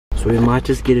so we might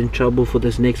just get in trouble for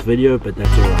this next video, but that's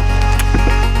alright.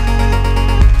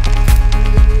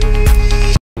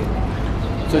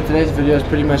 So today's video is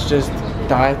pretty much just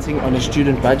dieting on a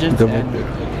student budget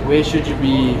and where should you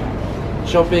be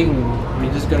shopping.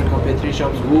 We're just going to compare 3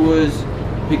 shops: Woolworths,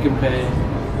 Pick and Pay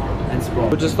and Spar.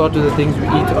 We'll just start with the things we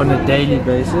eat on a daily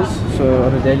basis. So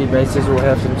on a daily basis we'll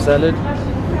have some salad.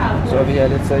 So over here,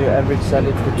 let's say your average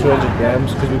salad for 200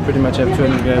 grams, because we pretty much have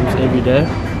 200 grams every day.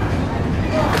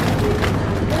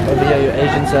 Over here your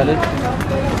Asian salad,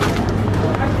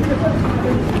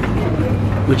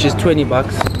 which is 20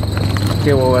 bucks.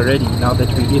 Okay, well already, now that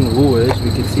we're in Woolworths,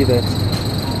 we can see that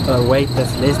a weight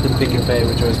that's less than Pick and Pay,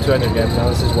 which was 200 grams, now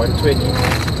this is 120.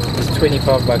 It's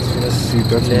 25 bucks for this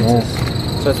lettuce.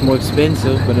 So it's more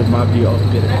expensive, but it might be of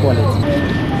better quality.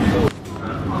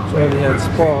 So over here at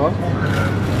Spar,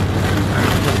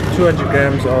 200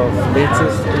 grams of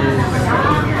lettuce is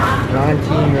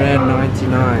 19 rand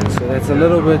 99. So that's a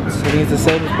little bit, I think it's the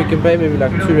same as Pick and Pay, maybe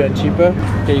like 2 rand cheaper.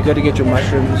 Okay, you got to get your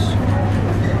mushrooms.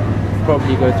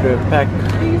 Probably go through a pack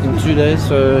in 2 days,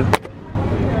 so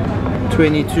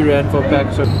 22 rand for a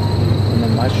pack. So and the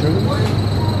mushrooms,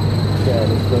 yeah,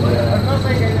 let's go there.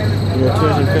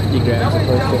 250 grams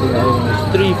opposed to the other one is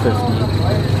 350.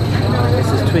 This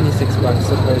is 26 bucks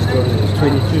opposed to it is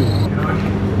 22.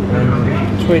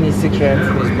 And 26 rand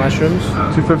for these mushrooms.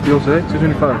 250 also,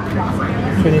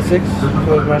 225. 26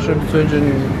 for those mushrooms,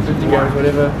 250 grams,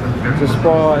 whatever. So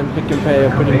Spar and Pick and Pay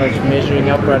are pretty much measuring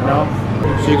up right now.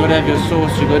 So you gotta have your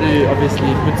sauce, you gotta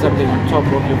obviously put something on top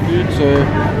of your food. So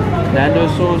Nando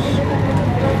sauce,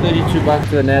 32 bucks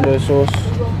for the Nando sauce,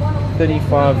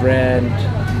 35 rand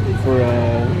for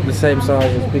the same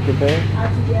size as Pick and Pay.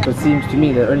 So it seems to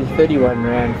me that only 31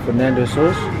 rand for Nando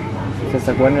sauce. So it's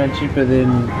like 1 rand cheaper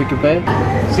than Pick and Pay.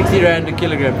 60 rand a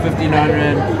kilogram, 59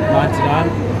 rand 99.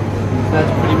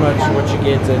 That's pretty much what you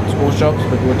get at all shops,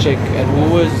 but we'll check at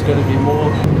Woolworths, it's gonna be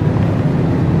more.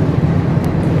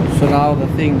 So now the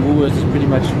thing Woolworths is pretty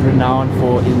much renowned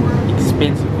for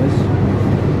expensiveness,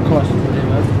 cost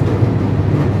whatever.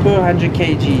 Per 100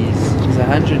 kgs is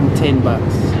 110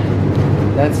 bucks.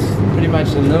 That's pretty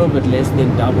much a little bit less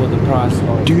than double the price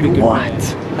of Dude, Pick and what?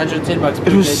 Pay. 110 bucks per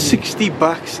It was kg. 60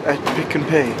 bucks at Pick and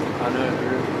Pay. I know.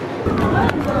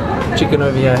 Chicken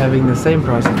over here having the same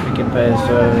price as Pick and Pay,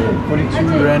 so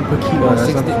 42 rand per kilo.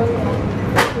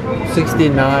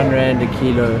 69 rand a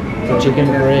kilo for chicken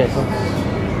breast.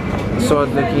 So I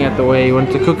was looking at the way you want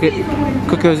to cook it.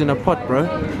 Cook those in a pot, bro.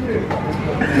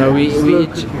 No, we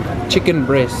eat chicken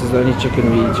breast is the only chicken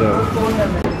we eat.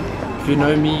 If you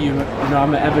know me, you know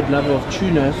I'm an avid lover of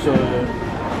tuna, so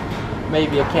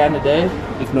maybe a can a day,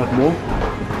 if not more.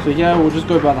 So yeah, we'll just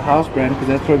go by the house brand because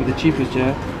that's probably the cheapest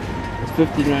here. It's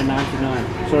 15 rand 99.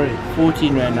 Sorry,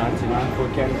 14 rand 99 for a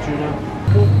can of tuna.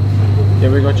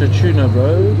 Yeah, we got your tuna,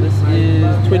 bro. This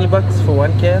is 20 bucks for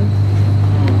 1 can.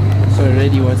 So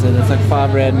already what's it? That's like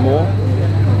 5 rand more.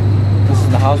 This is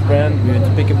the house brand. We went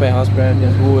to Pick and Pay house brand.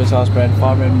 There's Woolworths house brand.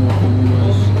 5 rand more for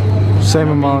Woolworths. Same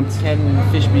amount. Can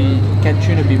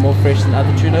tuna be more fresh than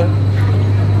other tuna?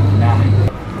 Nah.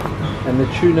 And the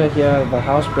tuna here, the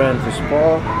house brand for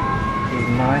Spar, is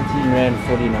 19 rand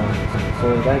 49. So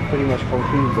that pretty much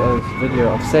concludes this video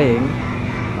of saying,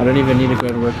 I don't even need to go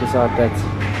and work this out, that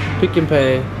Pick and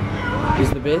Pay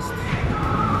is the best.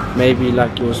 Maybe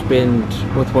like you'll spend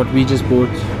with what we just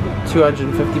bought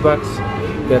 250 bucks.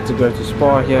 If you had to go to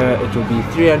Spar here, it will be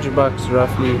 300 bucks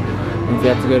roughly. And if you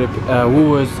had to go to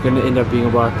Woolworths, it's going to end up being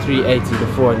about 380 to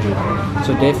 400.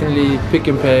 So definitely Pick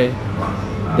and Pay,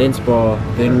 then Spar,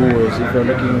 then Woolworths if you're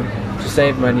looking to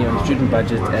save money on a student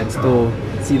budget and still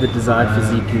see the desired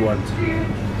physique you want.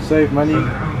 Save money,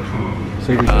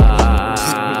 save yourself.